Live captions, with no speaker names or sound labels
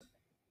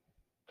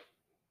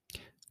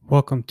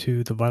Welcome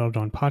to the Vital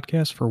Dawn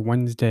podcast for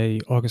Wednesday,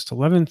 August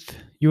 11th.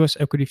 U.S.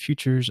 equity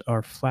futures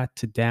are flat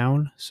to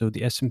down. So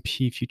the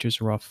S&P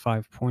futures are off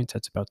 5 points.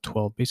 That's about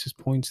 12 basis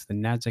points. The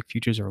NASDAQ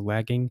futures are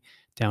lagging,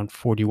 down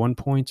 41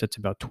 points. That's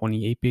about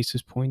 28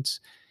 basis points.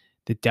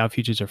 The Dow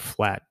futures are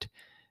flat.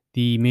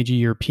 The major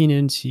European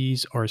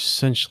indices are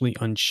essentially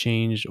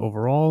unchanged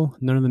overall.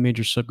 None of the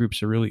major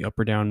subgroups are really up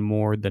or down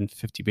more than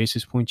 50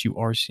 basis points. You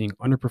are seeing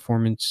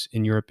underperformance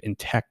in Europe in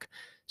tech.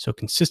 So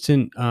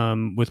consistent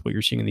with what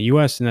you're seeing in the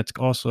U.S., and that's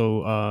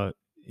also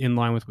in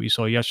line with what you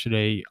saw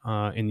yesterday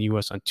in the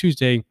U.S. on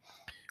Tuesday,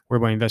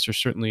 whereby investors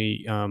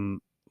certainly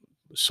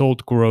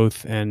sold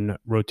growth and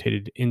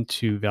rotated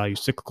into value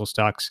cyclical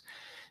stocks.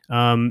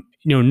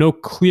 No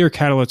clear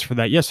catalyst for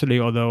that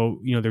yesterday, although,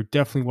 there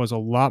definitely was a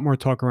lot more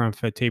talk around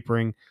Fed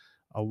tapering,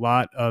 a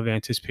lot of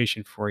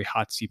anticipation for a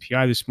hot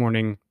CPI this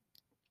morning.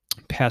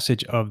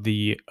 Passage of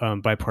the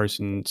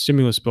bipartisan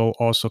stimulus bill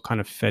also kind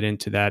of fed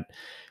into that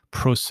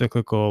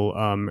pro-cyclical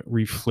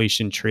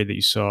reflation trade that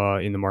you saw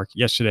in the market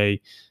yesterday.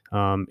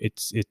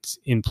 It's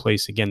in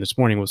place again this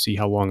morning. We'll see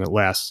how long it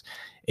lasts.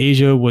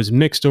 Asia was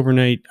mixed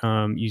overnight.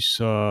 You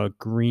saw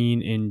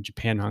green in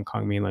Japan, Hong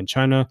Kong, mainland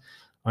China,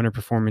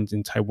 underperformance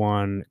in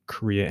Taiwan,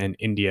 Korea, and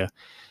India.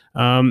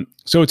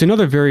 So it's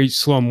another very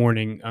slow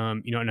morning,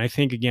 and I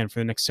think, again, for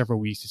the next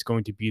several weeks, it's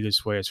going to be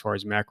this way as far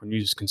as macro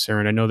news is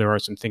concerned. I know there are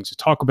some things to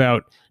talk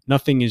about.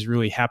 Nothing is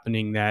really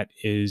happening that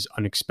is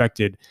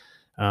unexpected.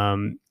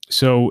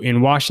 So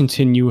in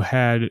Washington, you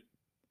had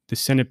the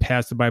Senate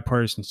pass the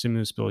bipartisan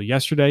stimulus bill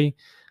yesterday.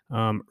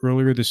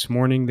 Earlier this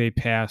morning, they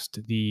passed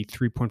the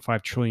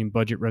 $3.5 trillion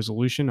budget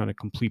resolution on a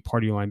complete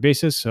party line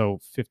basis, so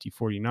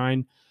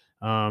 50-49.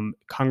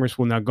 Congress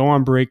will now go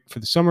on break for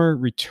the summer,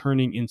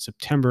 returning in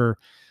September.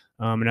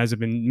 And as I've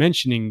been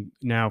mentioning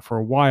now for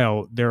a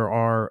while, there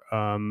are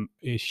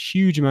a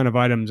huge amount of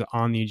items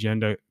on the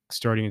agenda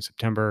starting in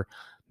September,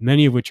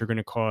 many of which are going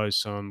to cause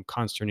some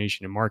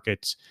consternation in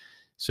markets.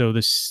 So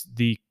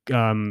the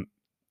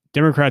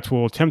Democrats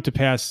will attempt to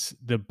pass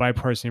the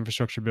bipartisan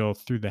infrastructure bill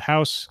through the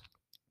House.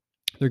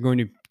 They're going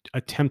to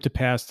attempt to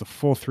pass the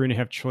full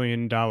 $3.5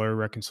 trillion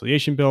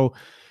reconciliation bill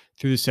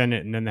through the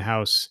Senate and then the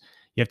House.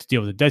 You have to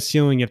deal with the debt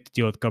ceiling. You have to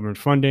deal with government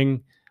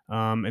funding.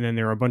 And then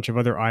there are a bunch of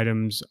other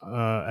items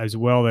as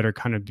well that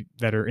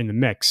are in the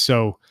mix.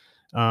 So,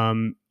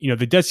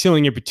 the debt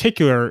ceiling in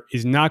particular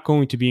is not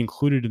going to be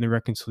included in the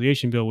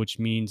reconciliation bill, which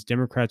means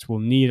Democrats will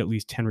need at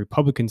least 10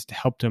 Republicans to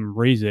help them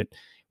raise it.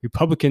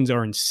 Republicans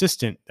are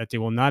insistent that they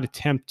will not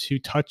attempt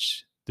to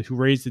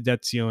raise the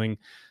debt ceiling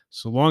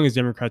so long as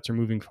Democrats are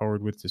moving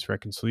forward with this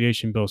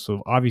reconciliation bill.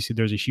 So obviously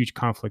there's a huge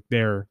conflict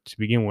there to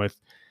begin with.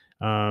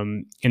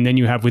 And then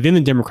you have within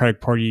the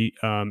Democratic Party,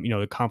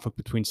 the conflict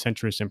between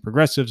centrists and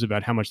progressives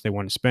about how much they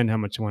want to spend, how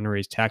much they want to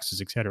raise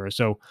taxes, et cetera.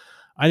 So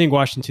I think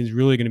Washington is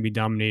really going to be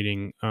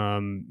dominating,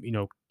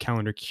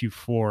 calendar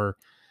Q4.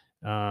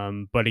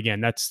 But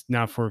again, that's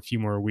not for a few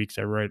more weeks.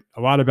 I wrote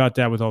a lot about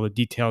that with all the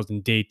details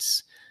and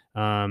dates.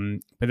 But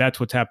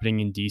that's what's happening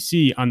in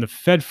DC. On the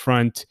Fed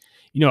front,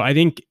 I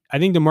think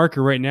the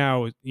market right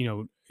now,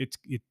 it's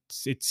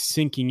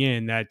sinking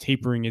in that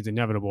tapering is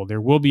inevitable.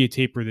 There will be a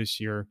taper this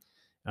year.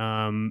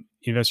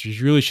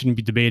 Investors really shouldn't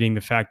be debating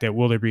the fact that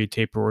will there be a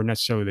taper or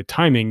necessarily the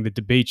timing. The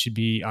debate should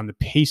be on the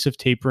pace of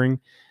tapering.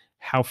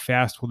 How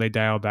fast will they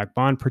dial back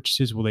bond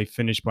purchases? Will they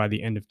finish by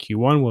the end of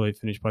Q1? Will they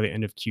finish by the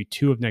end of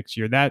Q2 of next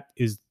year? That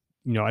is,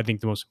 I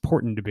think the most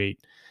important debate.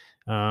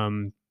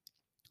 And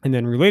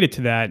then related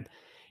to that,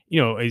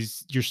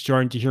 as you're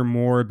starting to hear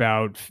more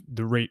about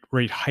the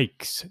rate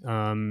hikes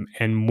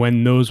and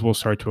when those will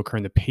start to occur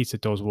and the pace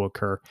that those will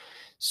occur.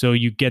 So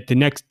you get the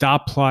next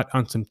dot plot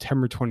on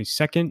September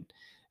 22nd,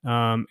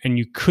 and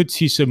you could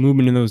see some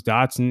movement in those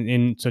dots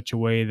in such a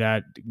way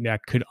that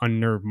could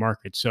unnerve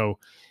markets. So,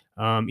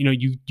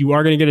 you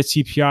are going to get a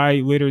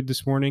CPI later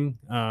this morning.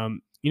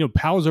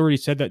 Powell's already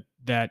said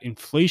that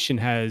inflation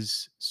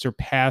has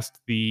surpassed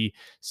the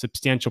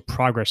substantial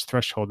progress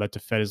threshold that the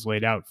Fed has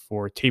laid out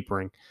for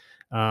tapering.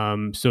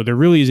 So there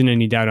really isn't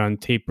any doubt on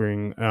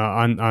tapering,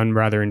 on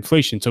rather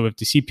inflation. So if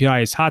the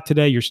CPI is hot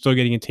today, you're still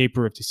getting a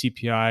taper. If the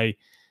CPI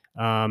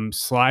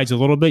slides a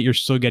little bit, you're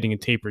still getting a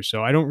taper.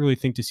 So I don't really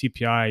think the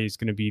CPI is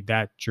going to be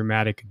that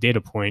dramatic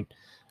data point.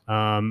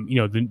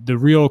 The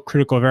real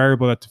critical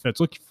variable that the Fed's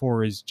looking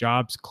for is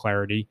jobs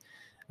clarity.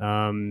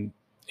 And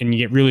you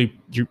get really,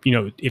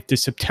 if the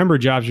September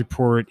jobs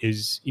report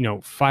is,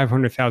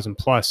 500,000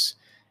 plus,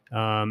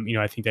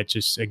 I think that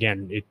just,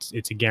 again,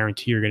 it's a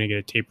guarantee you're going to get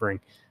a tapering.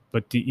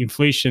 But the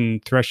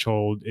inflation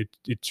threshold,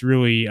 it's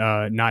really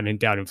not in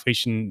doubt.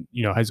 Inflation,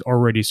 has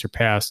already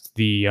surpassed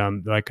the,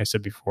 like I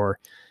said before,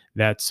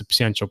 that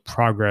substantial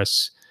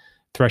progress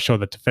threshold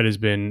that the Fed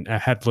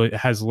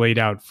has laid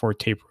out for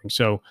tapering.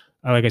 So,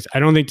 like I said, I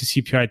don't think the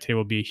CPI today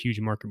will be a huge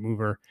market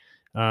mover.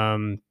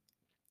 And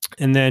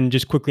then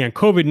just quickly on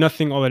COVID,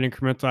 nothing all that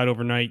incremental out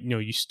overnight.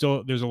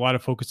 There's a lot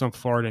of focus on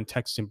Florida and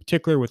Texas in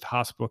particular, with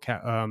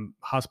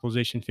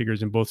hospitalization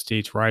figures in both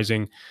states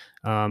rising,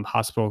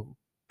 hospital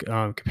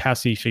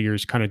capacity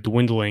figures kind of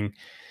dwindling.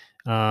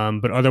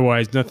 But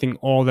otherwise, nothing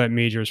all that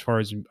major as far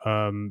as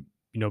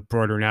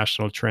broader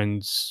national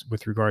trends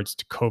with regards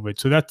to COVID.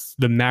 So that's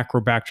the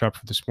macro backdrop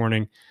for this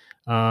morning.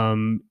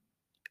 On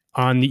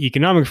the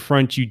economic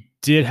front, you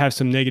did have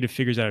some negative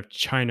figures out of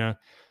China,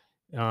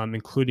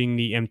 including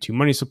the M2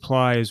 money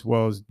supply as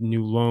well as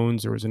new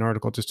loans. There was an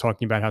article just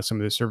talking about how some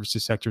of the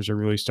services sectors are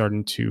really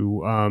starting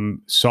to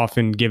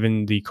soften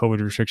given the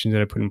COVID restrictions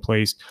that I put in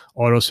place.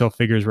 Auto sale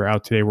figures were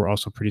out today, were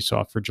also pretty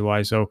soft for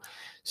July. So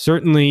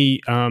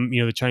certainly,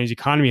 the Chinese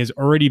economy has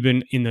already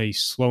been in a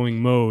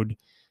slowing mode.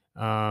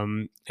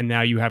 And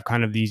now you have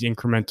kind of these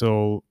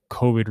incremental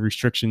COVID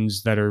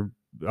restrictions that are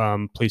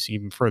placing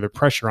even further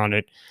pressure on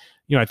it.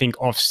 I think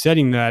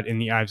offsetting that in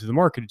the eyes of the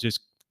market is just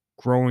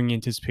growing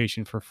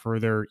anticipation for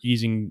further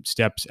easing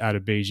steps out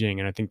of Beijing.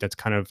 And I think that's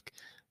kind of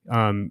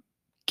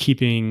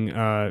keeping,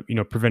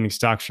 preventing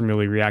stocks from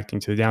really reacting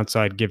to the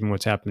downside, given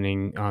what's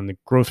happening on the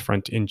growth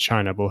front in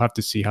China. But we'll have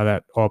to see how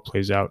that all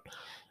plays out.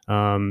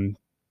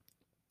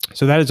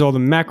 So that is all the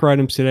macro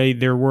items today.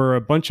 There were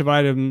a bunch of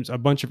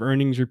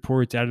earnings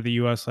reports out of the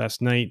U.S.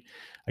 last night.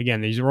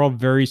 Again, these are all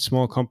very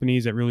small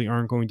companies that really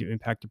aren't going to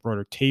impact the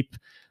broader tape.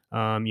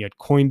 You had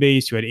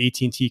Coinbase, you had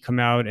AT&T come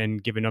out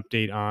and give an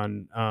update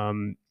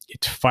on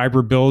its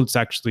fiber build. It's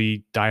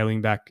actually dialing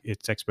back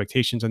its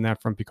expectations on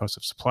that front because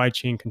of supply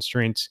chain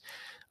constraints.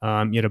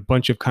 You had a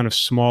bunch of kind of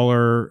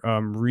smaller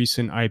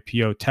recent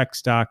IPO tech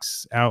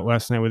stocks out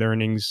last night with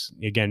earnings.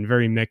 Again,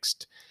 very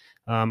mixed.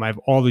 I have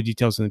all the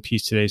details in the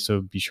piece today,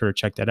 so be sure to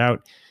check that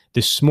out.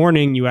 This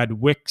morning, you had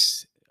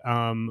Wix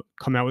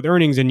come out with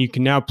earnings, and you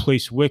can now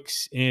place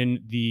Wix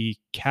in the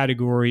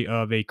category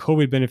of a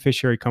COVID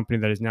beneficiary company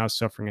that is now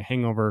suffering a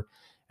hangover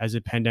as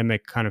the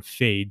pandemic kind of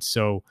fades.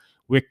 So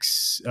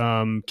Wix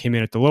came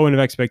in at the low end of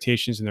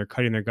expectations, and they're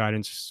cutting their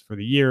guidance for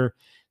the year.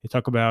 They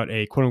talk about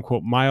a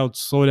quote-unquote mild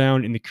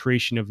slowdown in the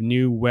creation of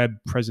new web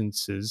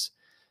presences.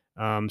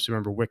 So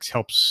remember, Wix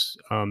helps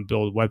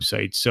build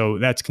websites. So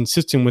that's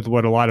consistent with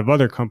what a lot of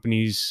other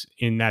companies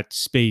in that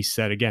space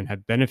that, again,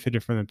 have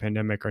benefited from the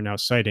pandemic are now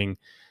citing,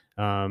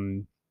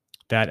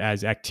 that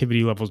as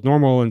activity levels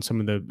normal and some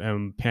of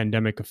the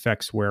pandemic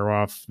effects wear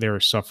off, they're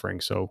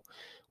suffering. So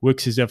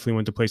Wix is definitely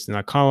one to place in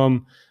that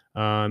column.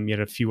 You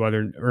had a few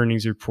other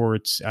earnings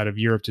reports out of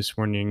Europe this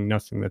morning,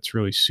 nothing that's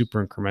really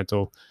super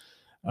incremental.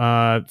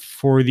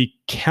 For the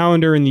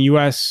calendar in the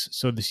U.S.,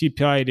 so the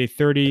CPI at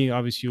 8:30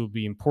 obviously will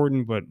be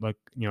important, but like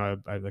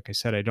I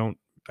said,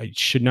 it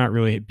should not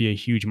really be a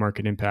huge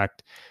market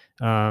impact.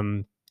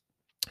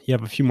 You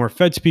have a few more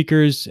Fed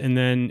speakers, and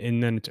then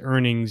it's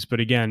earnings. But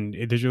again,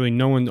 there's really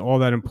no one all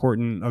that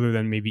important other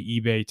than maybe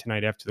eBay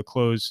tonight after the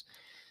close.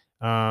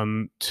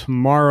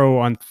 Tomorrow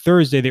on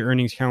Thursday, the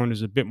earnings calendar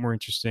is a bit more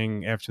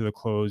interesting. After the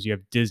close, you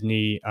have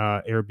Disney,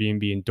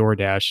 Airbnb, and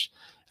DoorDash.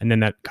 And then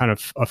that kind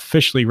of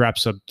officially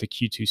wraps up the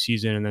Q2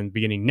 season. And then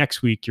beginning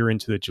next week, you're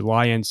into the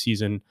July end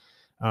season.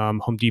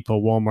 Home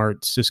Depot,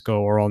 Walmart,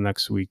 Cisco are all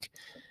next week.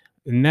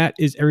 And that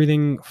is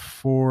everything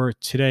for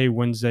today,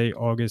 Wednesday,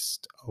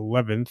 August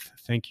 11th.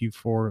 Thank you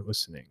for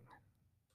listening.